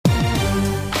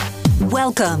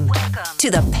Welcome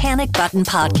to the Panic Button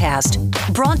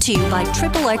Podcast, brought to you by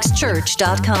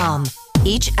XXXChurch.com.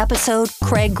 Each episode,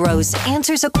 Craig Gross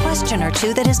answers a question or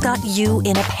two that has got you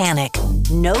in a panic.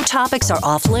 No topics are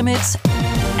off limits,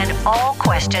 and all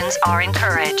questions are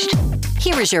encouraged.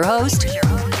 Here is your host,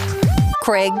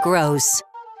 Craig Gross.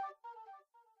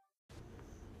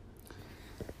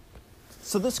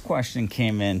 So this question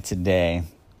came in today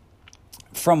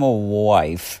from a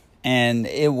wife, and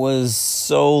it was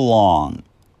so long.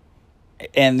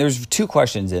 And there's two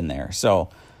questions in there. So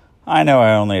I know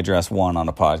I only address one on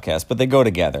a podcast, but they go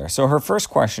together. So her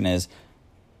first question is,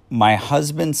 my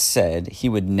husband said he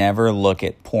would never look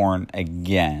at porn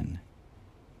again.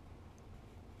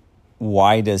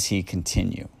 Why does he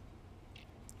continue?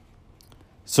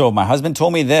 So my husband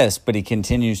told me this, but he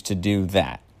continues to do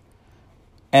that.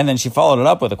 And then she followed it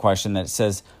up with a question that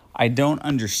says, I don't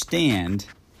understand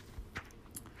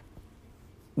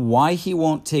why he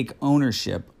won't take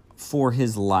ownership for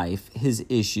his life, his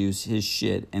issues, his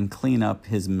shit, and clean up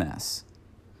his mess.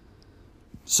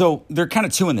 So they're kind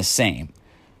of two in the same.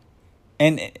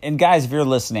 And guys, if you're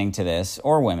listening to this,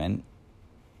 or women,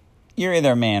 you're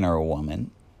either a man or a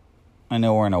woman. I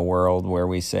know we're in a world where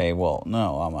we say, well,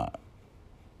 no,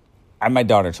 my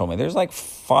daughter told me there's like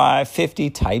 50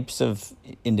 types of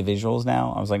individuals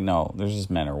now. I was like, no, there's just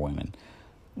men or women.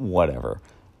 Whatever.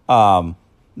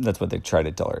 That's what they try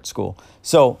to tell her at school.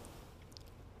 So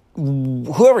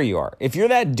whoever you are, if you're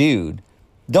that dude,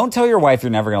 don't tell your wife you're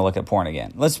never going to look at porn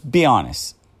again. Let's be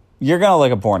honest. You're going to look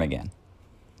at porn again.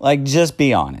 Like, just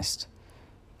be honest.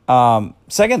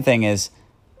 Second thing is,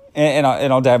 and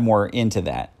I'll dive more into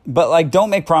that, but like, don't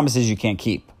make promises you can't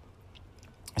keep.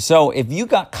 So if you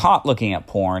got caught looking at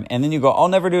porn and then you go, I'll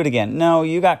never do it again. No,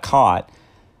 you got caught.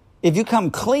 If you come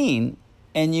clean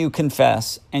and you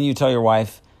confess and you tell your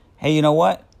wife, hey, you know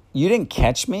what? You didn't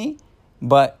catch me,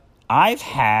 but I've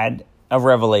had a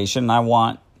revelation. And I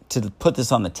want to put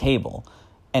this on the table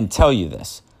and tell you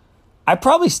this. I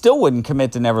probably still wouldn't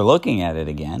commit to never looking at it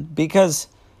again because,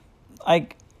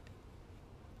 like,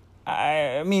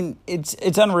 I mean, it's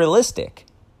unrealistic.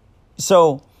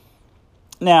 So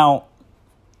now,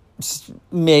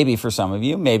 maybe for some of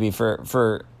you, maybe for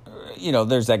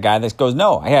there's that guy that goes,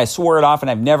 no, I swore it off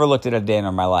and I've never looked at it a day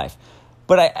in my life.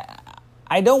 But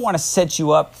I don't want to set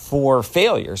you up for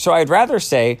failure. So I'd rather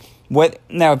say,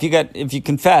 if you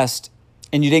confessed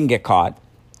and you didn't get caught,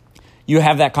 you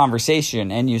have that conversation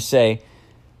and you say,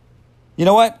 you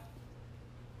know what?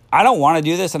 I don't want to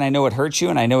do this, and I know it hurts you,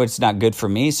 and I know it's not good for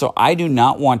me, so I do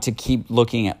not want to keep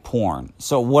looking at porn.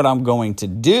 So what I'm going to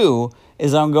do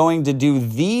is I'm going to do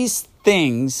these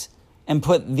things and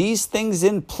put these things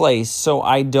in place so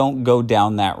I don't go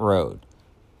down that road.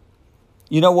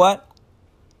 You know what?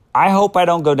 I hope I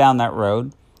don't go down that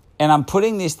road, and I'm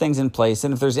putting these things in place,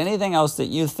 and if there's anything else that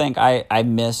you think I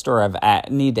missed or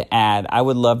need to add, I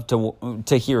would love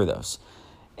to hear those.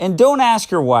 And don't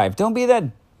ask your wife. Don't be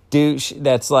that douche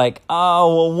that's like,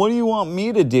 oh, well, what do you want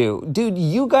me to do? Dude,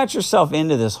 you got yourself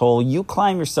into this hole. You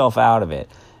climb yourself out of it.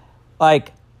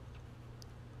 Like,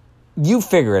 you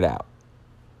figure it out.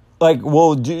 Like,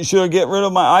 well, should I get rid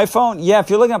of my iPhone? Yeah, if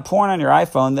you're looking at porn on your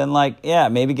iPhone, then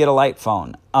maybe get a light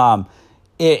phone.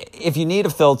 If you need a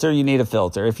filter, you need a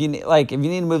filter. If you need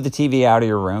to move the TV out of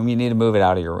your room, you need to move it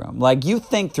out of your room. Like, you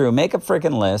think through, make a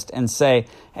freaking list and say,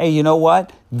 hey, you know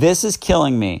what? This is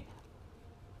killing me.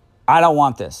 I don't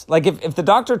want this. Like, if the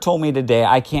doctor told me today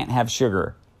I can't have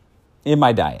sugar in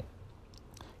my diet,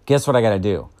 guess what I got to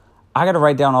do? I got to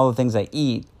write down all the things I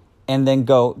eat and then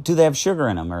go, do they have sugar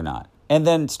in them or not? And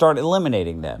then start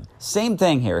eliminating them. Same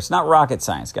thing here. It's not rocket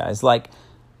science, guys. Like,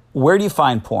 where do you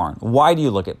find porn? Why do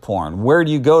you look at porn? Where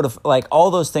do you go to, like, all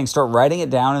those things, start writing it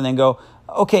down and then go,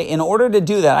 okay, in order to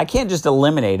do that, I can't just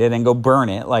eliminate it and go burn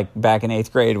it, like back in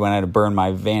 8th grade when I had to burn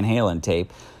my Van Halen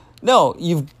tape. No,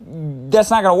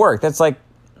 that's not going to work. That's like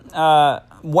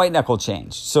white knuckle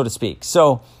change, so to speak.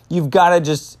 So you've got to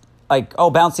just, like,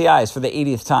 bouncy eyes for the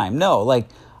 80th time. No, like,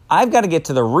 I've got to get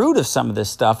to the root of some of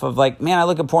this stuff of, like, man, I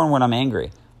look at porn when I'm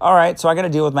angry. All right, so I got to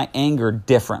deal with my anger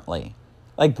differently.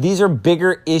 Like, these are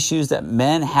bigger issues that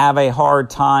men have a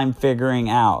hard time figuring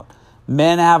out.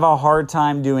 Men have a hard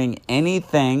time doing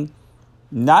anything,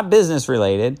 not business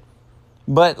related,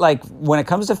 but like when it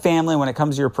comes to family, when it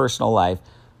comes to your personal life.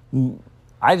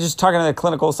 I just talking to the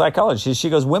clinical psychologist. She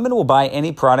goes, women will buy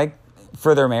any product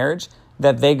for their marriage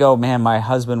that they go, man, my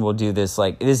husband will do this.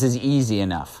 Like, this is easy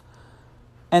enough.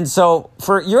 And so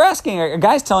you're asking, a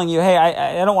guy's telling you, hey,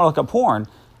 I don't want to look at porn.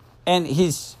 And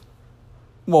he's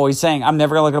saying, I'm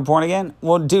never going to look at porn again.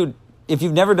 Well, dude, if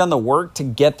you've never done the work to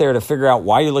get there to figure out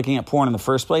why you're looking at porn in the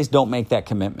first place, don't make that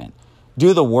commitment.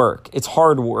 Do the work. It's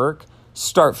hard work.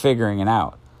 start figuring it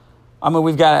out. I mean,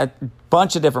 we've got a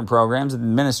bunch of different programs in the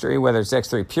ministry, whether it's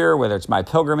X3 Pure, whether it's My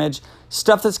Pilgrimage,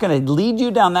 stuff that's going to lead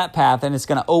you down that path, and it's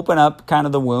going to open up kind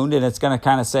of the wound, and it's going to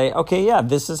kind of say, okay, yeah,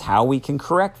 this is how we can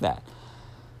correct that.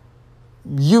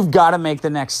 You've got to make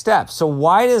the next step. So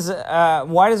why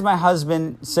does my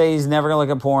husband say he's never going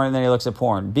to look at porn and then he looks at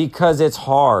porn? Because it's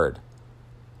hard.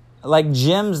 Like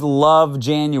gyms love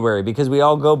January because we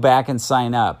all go back and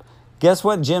sign up. Guess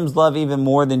what gyms love even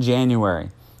more than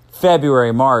January?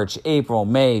 February, March, April,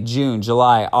 May, June,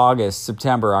 July, August,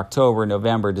 September, October,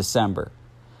 November, December.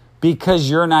 Because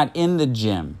you're not in the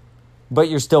gym, but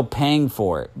you're still paying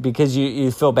for it because you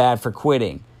feel bad for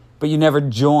quitting. But you never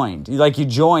joined. Like you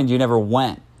joined, you never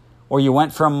went. Or you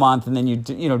went for a month and then you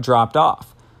dropped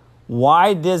off.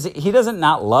 Why does he doesn't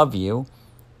not love you?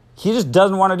 He just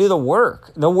doesn't want to do the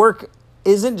work. The work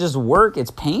isn't just work, it's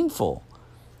painful.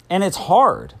 And it's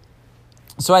hard.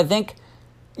 So I think,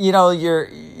 you're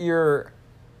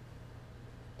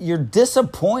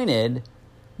disappointed,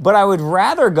 but I would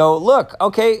rather go, look,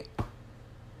 okay,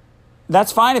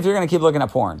 that's fine if you're going to keep looking at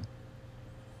porn.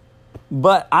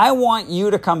 But I want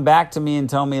you to come back to me and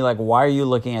tell me, like, why are you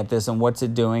looking at this and what's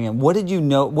it doing? And what did you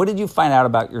know? What did you find out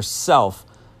about yourself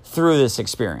through this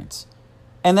experience?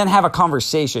 And then have a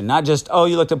conversation, not just, oh,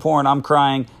 you looked at porn, I'm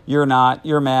crying, you're not,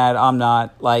 you're mad, I'm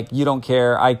not, like, you don't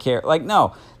care, I care. Like,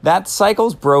 no, that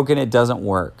cycle's broken, it doesn't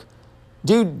work.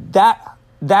 Dude, that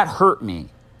hurt me.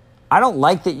 I don't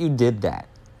like that you did that.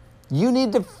 You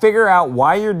need to figure out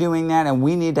why you're doing that, and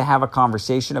we need to have a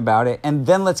conversation about it. And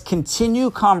then let's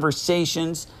continue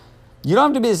conversations. You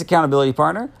don't have to be his accountability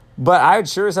partner, but I would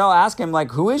sure as hell ask him,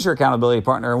 like, who is your accountability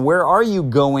partner, and where are you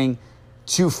going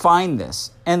to find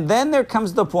this? And then there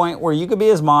comes the point where you could be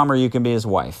his mom or you can be his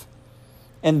wife.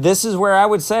 And this is where I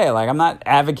would say, like, I'm not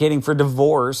advocating for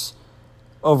divorce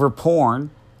over porn,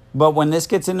 but when this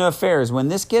gets into affairs, when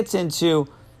this gets into...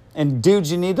 And dudes,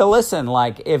 you need to listen.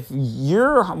 Like, if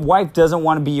your wife doesn't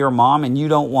want to be your mom and you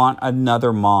don't want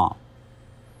another mom.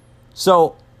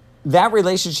 So that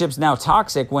relationship's now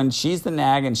toxic when she's the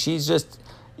nag and she's just,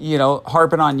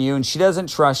 harping on you and she doesn't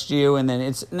trust you. And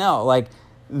then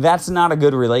that's not a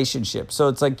good relationship. So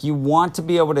it's like you want to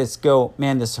be able to go,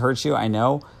 man, this hurts you, I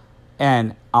know.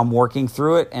 And I'm working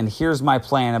through it. And here's my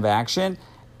plan of action.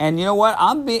 And you know what?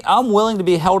 I'm willing to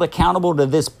be held accountable to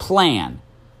this plan,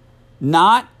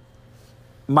 not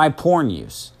my porn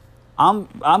use.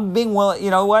 I'm being willing, you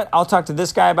know what? I'll talk to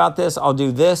this guy about this. I'll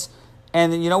do this.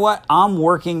 And you know what? I'm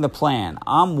working the plan.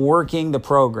 I'm working the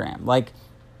program. Like,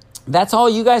 that's all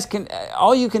you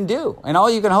can do and all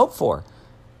you can hope for.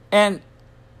 And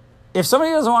if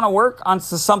somebody doesn't want to work on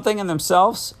something in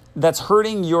themselves that's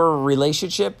hurting your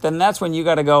relationship, then that's when you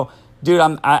got to go, dude,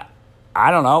 I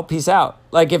don't know, peace out.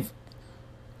 Like,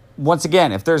 once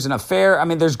again, if there's an affair, I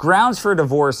mean, there's grounds for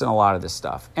divorce in a lot of this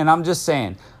stuff. And I'm just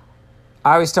saying,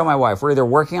 I always tell my wife, we're either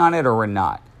working on it or we're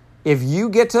not. If you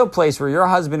get to a place where your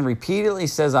husband repeatedly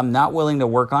says, I'm not willing to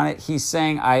work on it, he's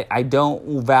saying, I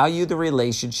don't value the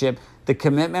relationship. The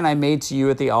commitment I made to you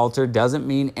at the altar doesn't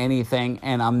mean anything,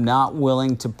 and I'm not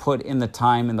willing to put in the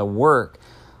time and the work.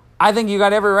 I think you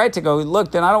got every right to go,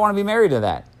 look, then I don't want to be married to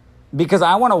that. Because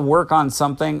I want to work on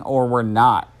something or we're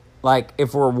not. Like,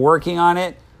 if we're working on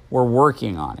it, we're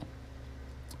working on it.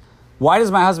 Why does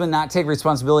my husband not take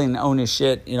responsibility and own his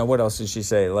shit? What else did she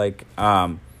say? Like,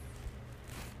 I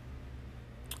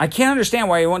can't understand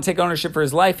why he won't take ownership for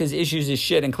his life, his issues, his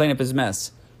shit, and clean up his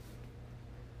mess.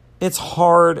 It's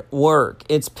hard work.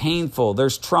 It's painful.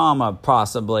 There's trauma,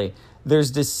 possibly. There's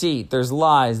deceit. There's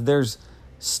lies. There's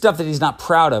stuff that he's not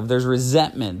proud of. There's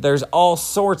resentment. There's all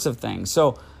sorts of things.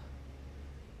 So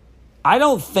I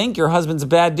don't think your husband's a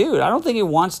bad dude. I don't think he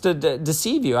wants to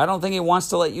deceive you. I don't think he wants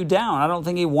to let you down. I don't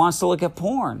think he wants to look at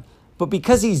porn. But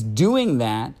because he's doing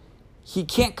that, he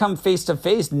can't come face to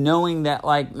face knowing that,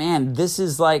 like, man, this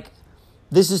is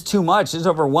too much. It's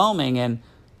overwhelming. And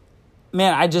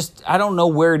man, I don't know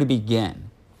where to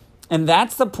begin. And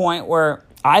that's the point where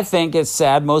I think it's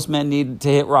sad. Most men need to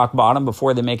hit rock bottom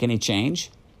before they make any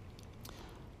change.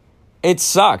 It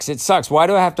sucks. Why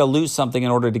do I have to lose something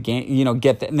in order to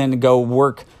get that and then go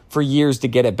work for years to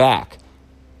get it back?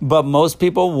 But most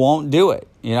people won't do it.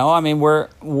 I mean,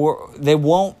 they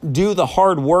won't do the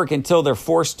hard work until they're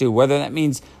forced to, whether that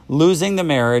means losing the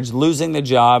marriage, losing the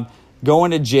job,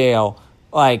 going to jail,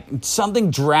 like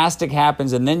something drastic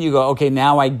happens. And then you go, okay,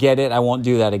 now I get it. I won't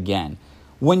do that again.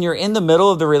 When you're in the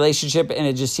middle of the relationship and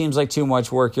it just seems like too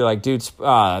much work, you're like, dude,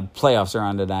 playoffs are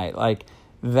on tonight. Like,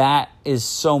 that is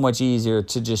so much easier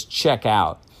to just check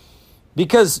out.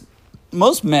 Because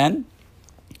most men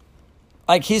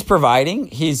Like, he's providing,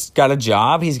 he's got a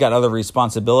job, he's got other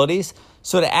responsibilities.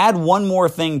 So to add one more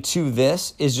thing to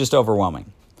this is just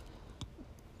overwhelming.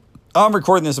 I'm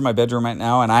recording this in my bedroom right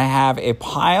now, and I have a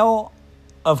pile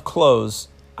of clothes.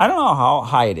 I don't know how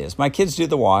high it is. My kids do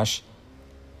the wash.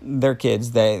 They're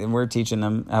kids. We're teaching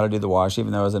them how to do the wash,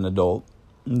 even though as an adult,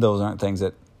 those aren't things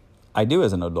that I do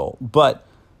as an adult. But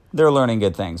they're learning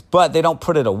good things. But they don't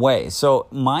put it away. So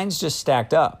mine's just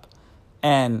stacked up.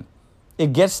 And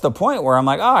it gets to the point where I'm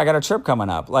like, oh, I got a trip coming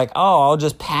up. Like, oh, I'll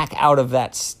just pack out of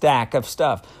that stack of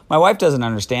stuff. My wife doesn't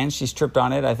understand. She's tripped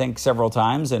on it, I think, several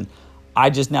times. And I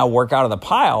just now work out of the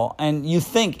pile. And you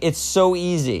think it's so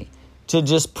easy to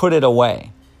just put it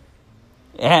away.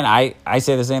 And I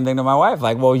say the same thing to my wife.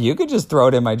 Like, well, you could just throw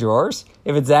it in my drawers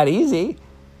if it's that easy.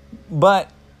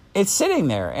 But it's sitting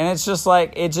there. And it's just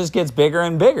like, it just gets bigger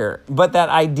and bigger. But that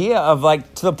idea of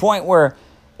like, to the point where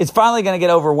it's finally going to get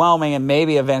overwhelming and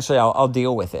maybe eventually I'll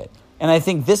deal with it. And I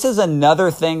think this is another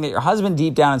thing that your husband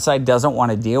deep down inside doesn't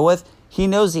want to deal with. He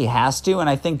knows he has to. And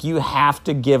I think you have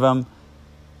to give him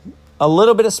a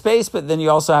little bit of space, but then you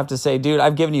also have to say, dude,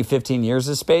 I've given you 15 years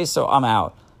of space, so I'm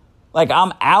out. Like,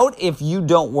 I'm out if you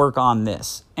don't work on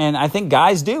this. And I think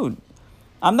guys do.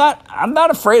 I'm not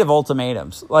afraid of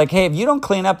ultimatums. Like, hey, if you don't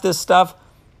clean up this stuff,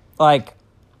 like,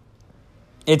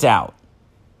 it's out.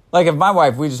 Like, if my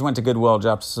wife, we just went to Goodwill,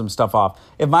 dropped some stuff off.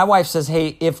 If my wife says,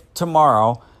 hey, if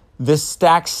tomorrow this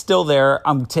stack's still there,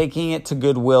 I'm taking it to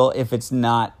Goodwill. If it's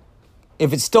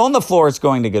still on the floor, it's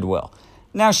going to Goodwill.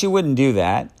 Now, she wouldn't do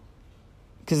that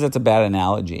because that's a bad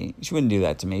analogy. She wouldn't do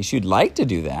that to me. She'd like to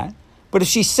do that. But if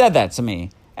she said that to me,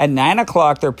 at 9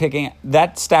 o'clock, they're picking,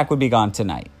 that stack would be gone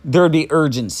tonight. There would be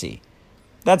urgency.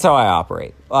 That's how I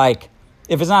operate. Like,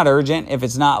 if it's not urgent, if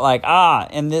it's not like,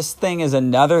 and this thing is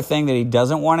another thing that he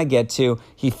doesn't want to get to,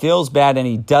 he feels bad and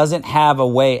he doesn't have a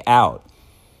way out.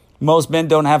 Most men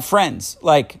don't have friends.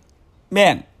 Like,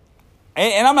 man,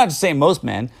 and I'm not just saying most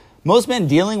men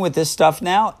dealing with this stuff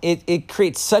now, it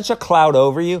creates such a cloud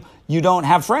over you. You don't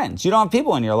have friends. You don't have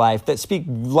people in your life that speak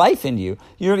life into you.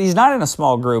 He's not in a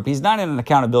small group. He's not in an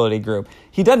accountability group.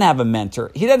 He doesn't have a mentor.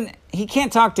 He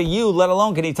can't talk to you, let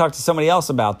alone can he talk to somebody else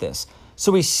about this.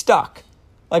 So he's stuck.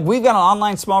 Like, we've got an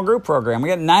online small group program. We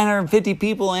got 950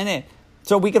 people in it.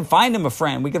 So we can find him a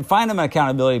friend. We can find him an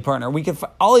accountability partner.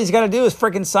 All he's got to do is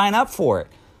freaking sign up for it.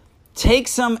 Take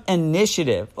some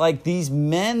initiative. Like, these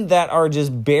men that are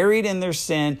just buried in their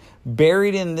sin,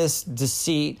 buried in this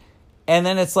deceit. And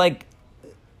then it's like,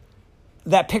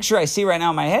 that picture I see right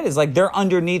now in my head is like they're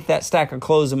underneath that stack of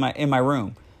clothes in my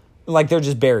room. Like, they're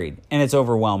just buried and it's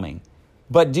overwhelming.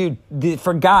 But dude,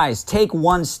 for guys, take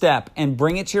one step and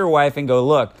bring it to your wife and go,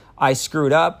 look, I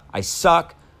screwed up. I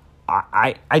suck.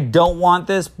 I don't want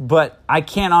this, but I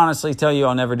can't honestly tell you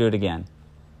I'll never do it again.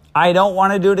 I don't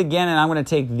want to do it again, and I'm going to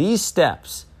take these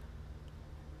steps.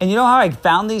 And you know how I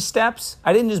found these steps?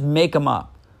 I didn't just make them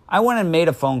up. I went and made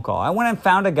a phone call. I went and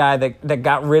found a guy that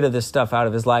got rid of this stuff out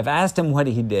of his life. I asked him what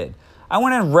he did. I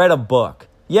went and read a book.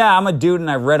 Yeah, I'm a dude,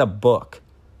 and I read a book.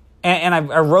 And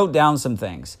I wrote down some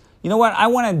things. You know what? I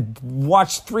went and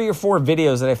watched 3 or 4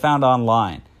 videos that I found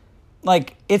online.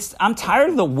 Like, I'm tired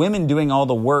of the women doing all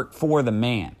the work for the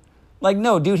man. Like,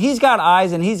 no, dude, he's got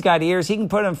eyes and he's got ears. He can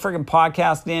put a freaking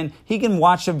podcast in. He can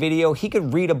watch a video. He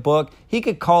could read a book. He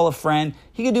could call a friend.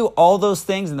 He could do all those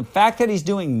things. And the fact that he's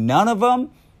doing none of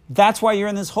them, that's why you're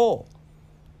in this hole.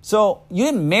 So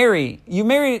you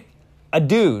married a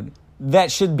dude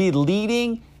that should be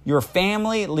leading your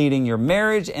family, leading your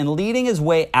marriage, and leading his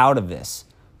way out of this.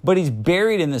 But he's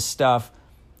buried in this stuff.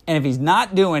 And if he's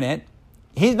not doing it,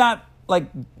 it's not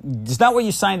what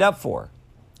you signed up for.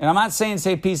 And I'm not saying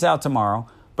say peace out tomorrow,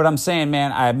 but I'm saying,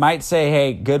 man, I might say,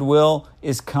 hey, Goodwill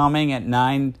is coming at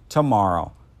 9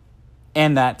 tomorrow.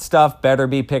 And that stuff better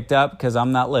be picked up because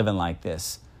I'm not living like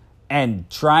this. And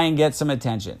try and get some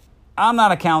attention. I'm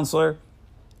not a counselor.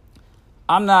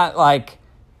 I'm not like,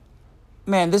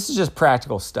 man, this is just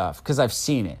practical stuff because I've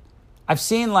seen it. I've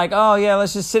seen like, oh yeah,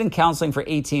 let's just sit in counseling for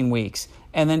 18 weeks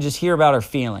and then just hear about our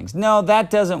feelings. No, that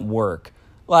doesn't work.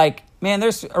 Like, man,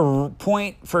 there's a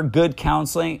point for good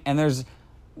counseling, and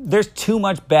there's too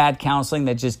much bad counseling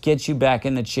that just gets you back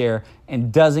in the chair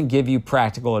and doesn't give you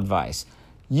practical advice.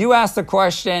 You ask the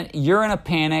question, you're in a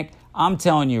panic. I'm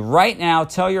telling you right now,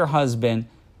 tell your husband,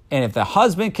 and if the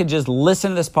husband could just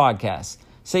listen to this podcast,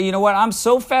 say, you know what, I'm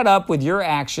so fed up with your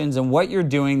actions and what you're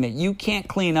doing that you can't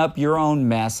clean up your own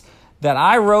mess that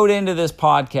I wrote into this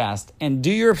podcast, and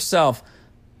do yourself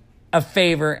a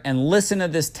favor and listen to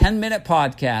this 10-minute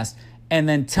podcast and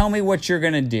then tell me what you're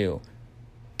going to do.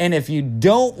 And if you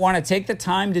don't want to take the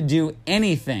time to do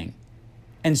anything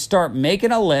and start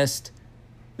making a list,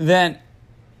 then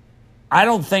I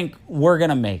don't think we're going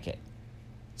to make it.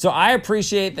 So I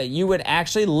appreciate that you would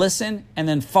actually listen and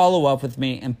then follow up with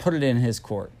me and put it in his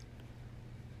court.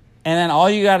 And then all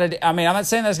you got to do, I mean, I'm not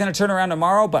saying that's going to turn around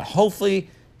tomorrow, but hopefully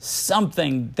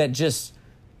something that just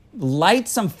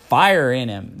lights some fire in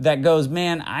him that goes,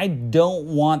 man, I don't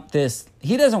want this.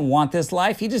 He doesn't want this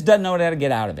life. He just doesn't know how to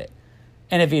get out of it.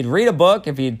 And if he'd read a book,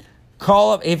 if he'd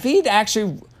call up, if he'd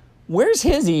actually, where's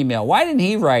his email? Why didn't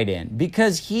he write in?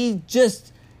 Because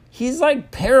he's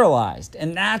like paralyzed.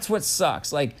 And that's what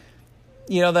sucks. Like,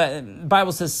 you know, the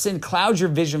Bible says sin clouds your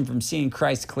vision from seeing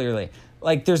Christ clearly.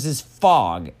 Like there's this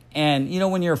fog. And, you know,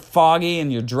 when you're foggy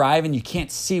and you're driving, you can't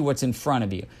see what's in front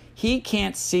of you. He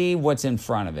can't see what's in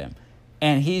front of him.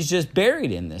 And he's just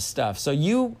buried in this stuff. So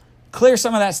you clear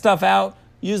some of that stuff out,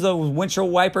 use those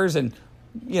windshield wipers and,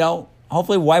 you know,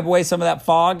 hopefully wipe away some of that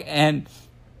fog. And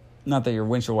not that your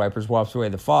windshield wipers wipes away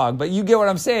the fog, but you get what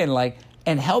I'm saying. Like,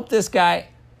 and help this guy.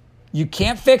 You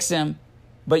can't fix him,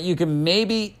 but you can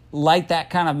maybe light that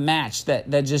kind of match that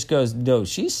just goes, no,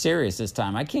 she's serious this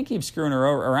time. I can't keep screwing her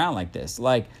around like this.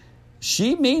 Like,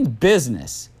 she means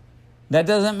business. That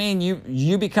doesn't mean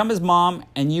you become his mom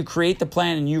and you create the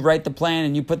plan and you write the plan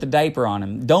and you put the diaper on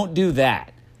him. Don't do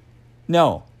that.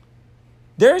 No.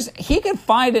 He could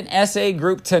find an SA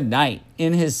group tonight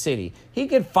in his city. He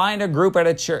could find a group at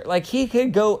a church. Like, he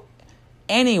could go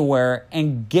anywhere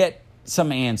and get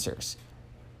some answers.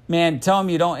 Man, tell him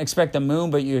you don't expect the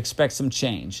moon, but you expect some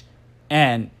change.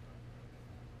 And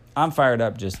I'm fired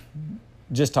up just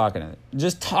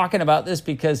talking about this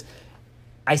because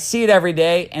I see it every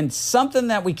day, and something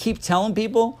that we keep telling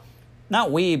people,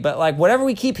 not we, but like whatever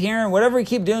we keep hearing, whatever we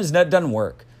keep doing, that doesn't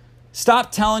work.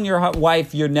 Stop telling your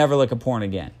wife you'll never look at porn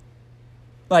again.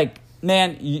 Like,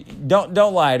 man,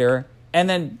 don't lie to her, and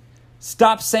then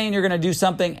stop saying you're going to do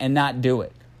something and not do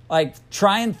it. Like,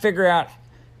 try and figure out,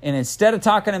 and instead of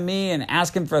talking to me and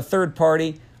asking for a third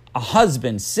party, a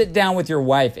husband, sit down with your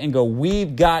wife and go,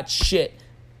 we've got shit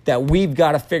that we've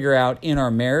got to figure out in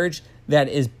our marriage that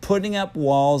is putting up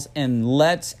walls, and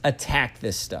let's attack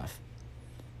this stuff.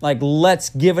 Like, let's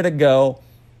give it a go.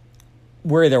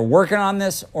 We're either working on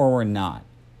this or we're not.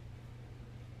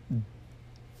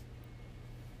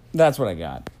 That's what I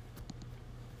got.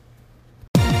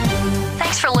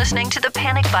 Thanks for listening to the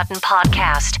Panic Button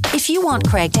Podcast. If you want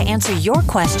Craig to answer your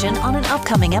question on an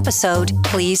upcoming episode,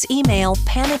 please email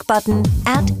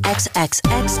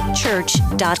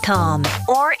panicbutton@xxxchurch.com.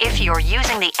 Or if you're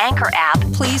using the Anchor app,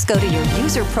 please go to your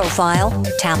user profile,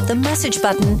 tap the message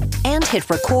button, and hit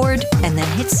record, and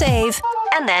then hit save,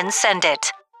 and then send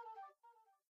it.